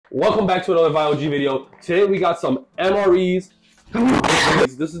Welcome back to another Viiog video. Today we got some MREs.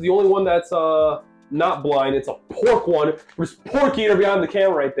 This is the only one that's not blind. It's a pork one. There's pork eater behind the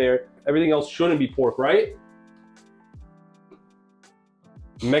camera right there. Everything else shouldn't be pork, right?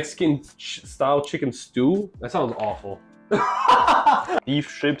 Mexican style chicken stew? That sounds awful. Beef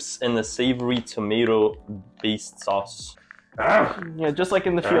strips and a savory tomato-based sauce. Yeah, just like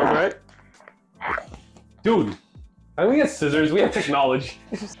in the field, right? Dude, I mean, we have scissors, we have technology.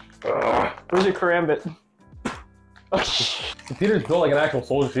 Where's your karambit? Peter's built like an actual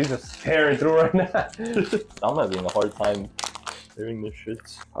soldier, so he's just tearing through right now. I'm having a hard time hearing this shit.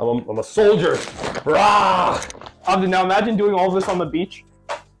 I'm a soldier. Rah! Now imagine doing all this on the beach.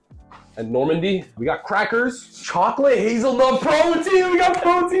 At Normandy, we got crackers, chocolate, hazelnut, protein. We got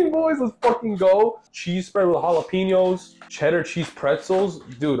protein, boys. Let's fucking go. Cheese spread with jalapenos, cheddar cheese pretzels.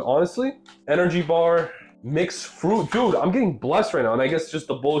 Dude, honestly, energy bar, mixed fruit. Dude, I'm getting blessed right now. And I guess just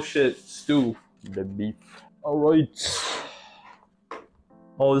the bullshit stew. The beef. All right.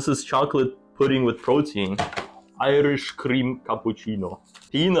 Oh, this is chocolate pudding with protein. Irish cream cappuccino.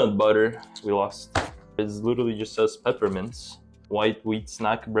 Peanut butter. We lost. It literally just says peppermints. White wheat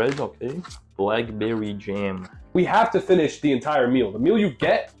snack bread, okay. Blackberry jam. We have to finish the entire meal. The meal you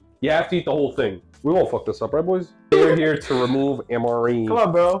get, you have to eat the whole thing. We won't fuck this up, right, boys? We're here to remove MRE. Come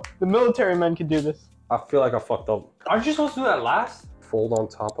on, bro. The military men can do this. I feel like I fucked up. Aren't you supposed to do that last? Fold on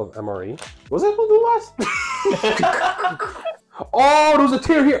top of MRE. Was I supposed to do last? Oh, there was a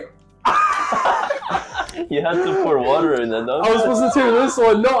tear here. You had to pour water in it, though. I was supposed to tear this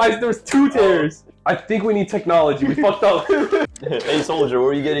one. No, there was two tears. I think we need technology. We fucked up. Hey, soldier, where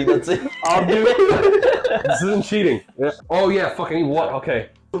are you getting that thing? I'll do it. This isn't cheating. Yeah. Oh, yeah, fucking what?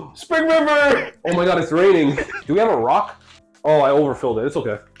 Okay. Spring River! Oh my god, it's raining. Do we have a rock? Oh, I overfilled it. It's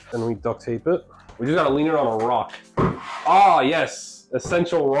okay. And we duct tape it. We just gotta lean it on a rock. Ah, yes.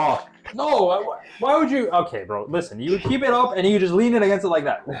 Essential rock. No, why would you? Okay, bro, listen, you keep it up and you just lean it against it like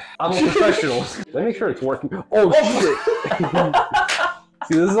that. I'm a professional. Let me make sure it's working. Oh, shit.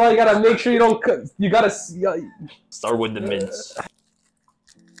 See, this is why you gotta make sure you don't cut. You gotta. Start with the mince.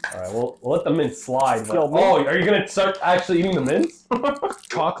 Alright, we'll let the mince slide. But, oh, are you gonna start actually eating the mince?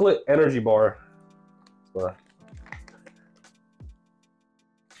 Chocolate energy bar.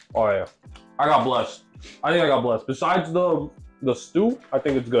 Oh, yeah. I got blessed. I think I got blessed. Besides the stew, I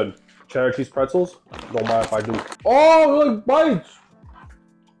think it's good. Cheddar cheese pretzels. Don't mind if I do. Oh, they're like bites.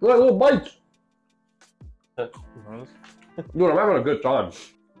 They're like little bites. Dude, I'm having a good time.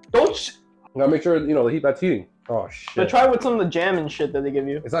 Don't. I gotta make sure, you know, the heat that's heating. Oh, shit. But try with some of the jam and shit that they give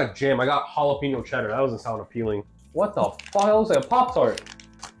you. It's not jam. I got jalapeno cheddar. That doesn't sound appealing. What the fuck? That looks like a Pop-Tart.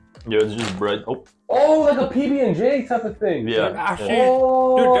 Yeah, it's just bread. Oh. Oh, like a PB&J type of thing. Yeah. Actually,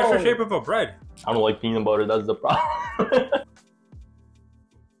 oh. dude, that's the shape of a bread. I don't like peanut butter. That's the problem.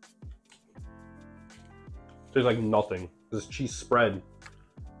 There's like nothing. This cheese spread.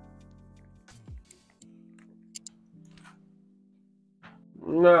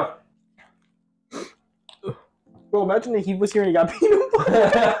 Nah. Bro, imagine if he was here and he got peanut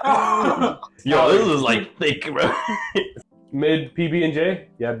butter. Yo, this is like thick, bro. Mid PB&J?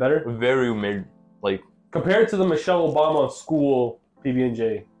 Yeah, better? Very mid. Like, compared to the Michelle Obama school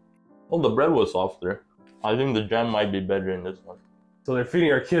PB&J. oh, the bread was softer. I think the jam might be better in this one. So they're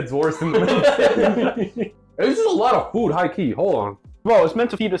feeding our kids worse than the military. This is a lot of food, high key. Hold on. Bro, it's meant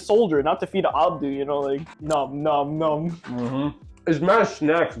to feed a soldier, not to feed an Abdu, you know, like, nom, nom, nom. Mm-hmm. It's mad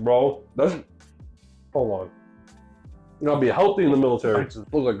snacks, bro. Hold on. You gotta be healthy in the military. It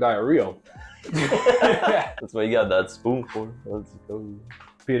looks like diarrhea. That's why you got that spoon for. Let's go.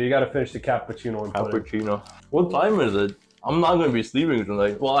 Peter, you gotta finish the cappuccino and put it. Cappuccino. What time is it? I'm not gonna be sleeping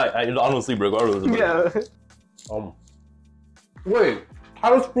tonight. Well, I don't sleep regardless. Yeah. Wait.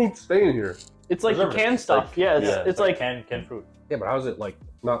 How does fruit stay in here? It's like the canned stuff. Yeah, it's like canned fruit. Yeah, but how is it like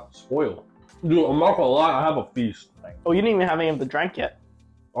not spoiled? Dude, I'm not gonna lie. I have a feast. Oh, you didn't even have any of the drink yet.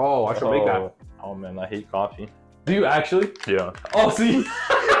 Oh, I should make that. Oh man, I hate coffee. Do you actually? Yeah. Oh, see?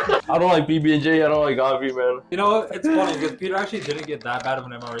 I don't like PB&J. I don't like coffee, man. You know what? It's funny because Peter actually didn't get that bad of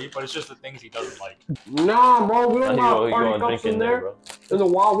an MRE, but it's just the things he doesn't like. Nah, bro, we don't got You party want cups drink in there. bro. In the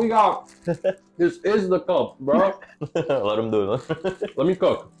wild, we got. This is the cup, bro. Let him do it. Let me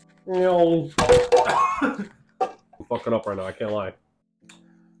cook. You know. I'm fucking up right now. I can't lie.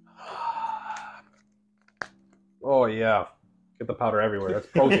 Oh yeah, get the powder everywhere. That's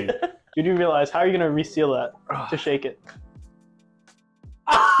protein. You do realize how are you gonna reseal that to shake it?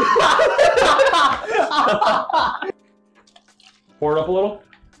 Pour it up a little.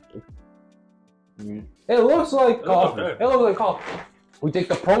 It looks like coffee. It looks like coffee. We take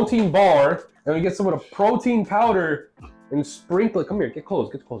the protein bar and we get some of the protein powder and sprinkle it. Come here, get close,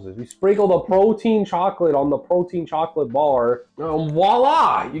 get closer. We sprinkle the protein chocolate on the protein chocolate bar. And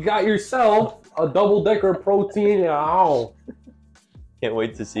voila! You got yourself a double-decker protein. Ow. Can't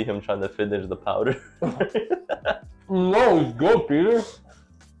wait to see him trying to finish the powder. No, it's good, Peter.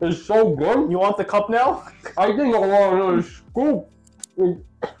 It's so good. You want the cup now? I think I want another scoop.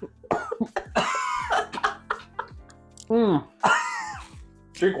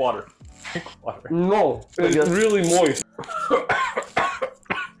 Drink water. Drink water. No, it's really moist.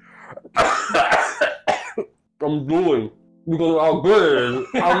 I'm drooling because of how good it is.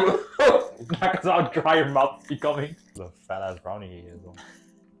 That's how dry your mouth is becoming. The fat ass brownie he is.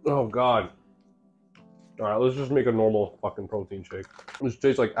 Oh god. Alright, let's just make a normal fucking protein shake. This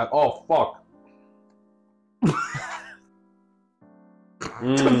tastes like, oh fuck.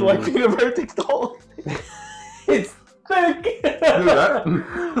 Like peanut butter takes the whole thing. It's thick. Dude,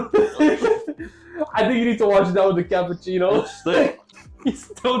 I think you need to watch that with the cappuccino. It's thick. He's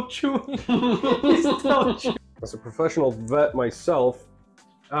still chewing. He's still chewing. As a professional vet myself,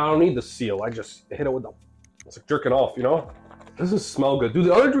 I don't need the seal. I just hit it with the... It's like jerking off, you know? This doesn't smell good. Dude,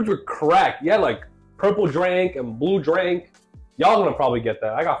 the other drinks were crack. Yeah, like purple drank and blue drank. Y'all gonna probably get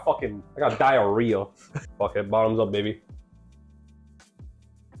that. I got diarrhea. Fuck it, bottoms up, baby.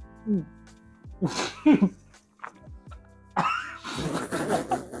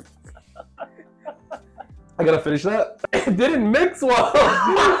 I gotta finish that. It didn't mix well. It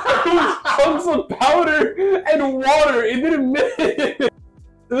was chunks of powder and water. It didn't mix.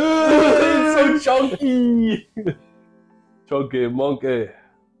 It's so chunky. Chunky monkey.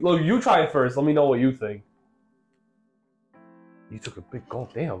 Look, you try it first. Let me know what you think. You took a big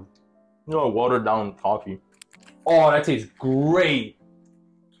gulp. Damn. No, watered down coffee. Oh, that tastes great.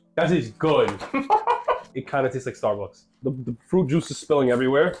 That tastes good. It kind of tastes like Starbucks. The fruit juice is spilling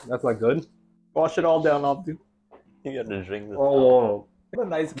everywhere. That's not good. Wash it all down, Abdu. You gotta drink this. Oh, A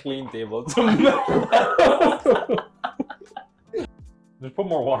nice clean table. Just put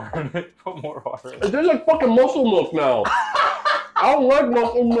more water in it. Put more water in it. it tastes like fucking muscle milk now. I don't like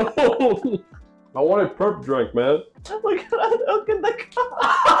muscle milk. I wanted perp drink, man. Look at that. Look at the cup.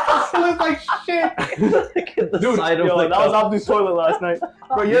 It looks like shit. Look at the Dude, side Yo, of the that was cup. Abdu's toilet last night.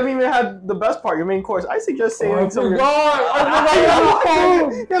 Bro, you haven't even had the best part, your main course. I suggest I saving some. forgot.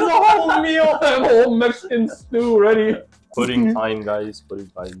 There's a whole meal. I have a whole Mexican stew ready. Pudding time, guys. Pudding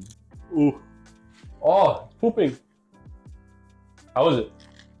time. Ooh. Oh, pooping. How was it?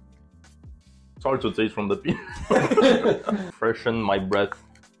 It's hard to taste from the peanut. Freshen my breath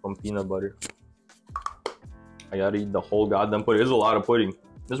from peanut butter. I gotta eat the whole goddamn pudding. There's a lot of pudding.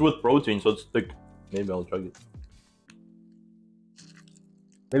 This is with protein, so it's thick. Maybe I'll chug it.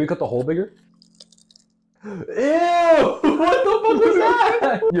 Maybe cut the hole bigger? Ew! What the fuck was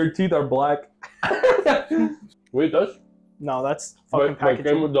that? Your teeth are black. Wait, that's... No, that's fucking My game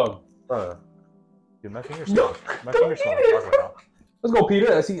packaging. was done. Dude, my fingers smell. My fingers smell like chocolate now. Let's go,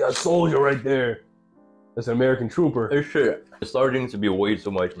 Peter. I see a soldier right there. That's an American trooper. This shit is starting to be way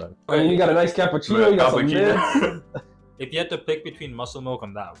too much, man. And you got a nice cappuccino. You got some mints. If you had to pick between muscle milk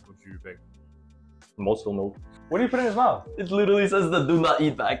and that, what would you pick? Muscle milk. What do you put in his mouth? It literally says the do not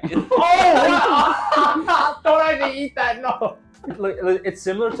eat packet. Oh! Don't have to eat that, no! Look, it's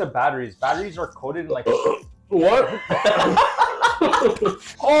similar to batteries. Batteries are coated in like a... What?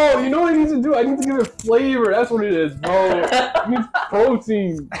 Oh, you know what I need to do? I need to give it flavor. That's what it is, bro. It needs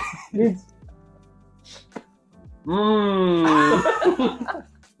protein. It needs... Mmm.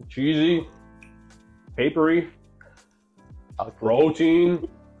 Cheesy. Papery. Protein.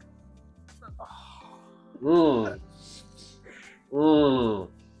 Mmm. Mmm.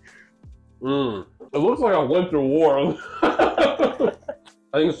 Mmm. It looks like I went through war. I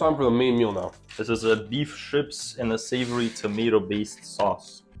think it's time for the main meal now. This is a beef strips and a savory tomato-based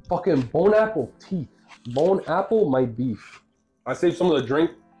sauce. Fucking bone apple teeth. Bone apple, my beef. I saved some of the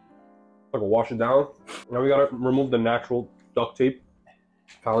drink. I can wash it down. Now we gotta remove the natural duct tape.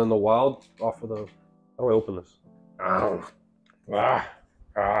 Found in the wild off of the... How do I open this?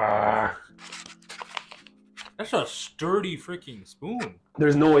 That's a sturdy freaking spoon.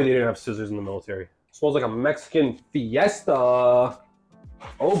 There's no way they didn't have scissors in the military. It smells like a Mexican fiesta.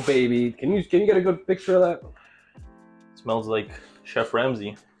 Oh baby, can you get a good picture of that? It smells like Chef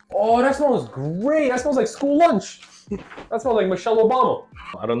Ramsay. Oh, that smells great. That smells like school lunch. That smells like Michelle Obama.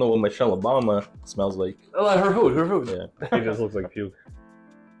 I don't know what Michelle Obama smells like. Her food, her food. Yeah. It just looks like puke.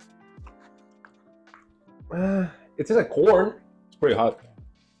 It tastes like corn. It's pretty hot.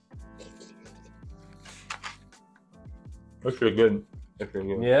 That's pretty good. That's pretty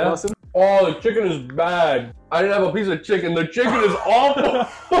good. Yeah. Awesome. Oh, the chicken is bad. I didn't have a piece of chicken. The chicken is awful.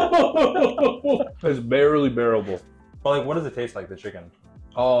 It's barely bearable. But like, what does it taste like? The chicken?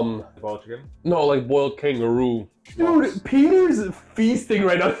 Boiled chicken? No, like boiled kangaroo. Dude, Peter's feasting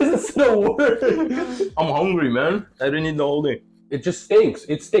right now. This is no word. I'm hungry, man. I didn't eat the whole day. It just stinks.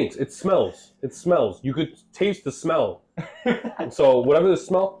 It stinks. It smells. It smells. You could taste the smell. So whatever the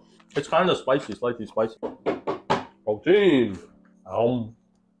smell. It's kind of spicy, slightly spicy. Protein. I'm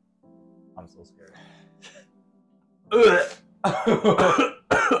so scared.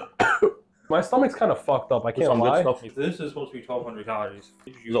 My stomach's kind of fucked up. I can't lie. This is supposed to be 1,200 calories.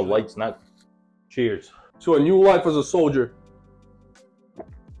 It's a light snack. Cheers to a new life as a soldier.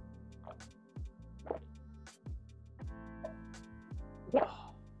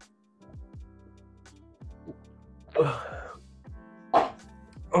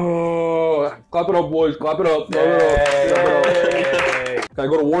 Oh, clap it up, boys. Clap it up. Clap it up. Can I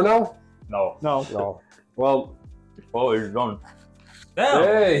go to war now? No. No. Well, Oh, it's done. Damn.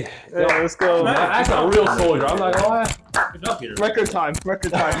 hey. Yeah, let's go. That's a real soldier. I'm not gonna lie. Good job, Peter. Record time.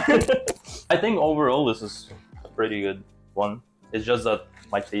 Record time. I think overall this is a pretty good one. It's just that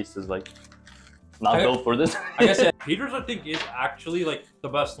my taste is like not built for this. I guess Peter's, I think, is actually like the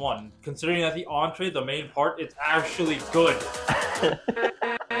best one, considering that the entree, the main part, it's actually good.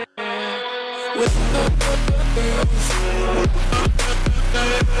 With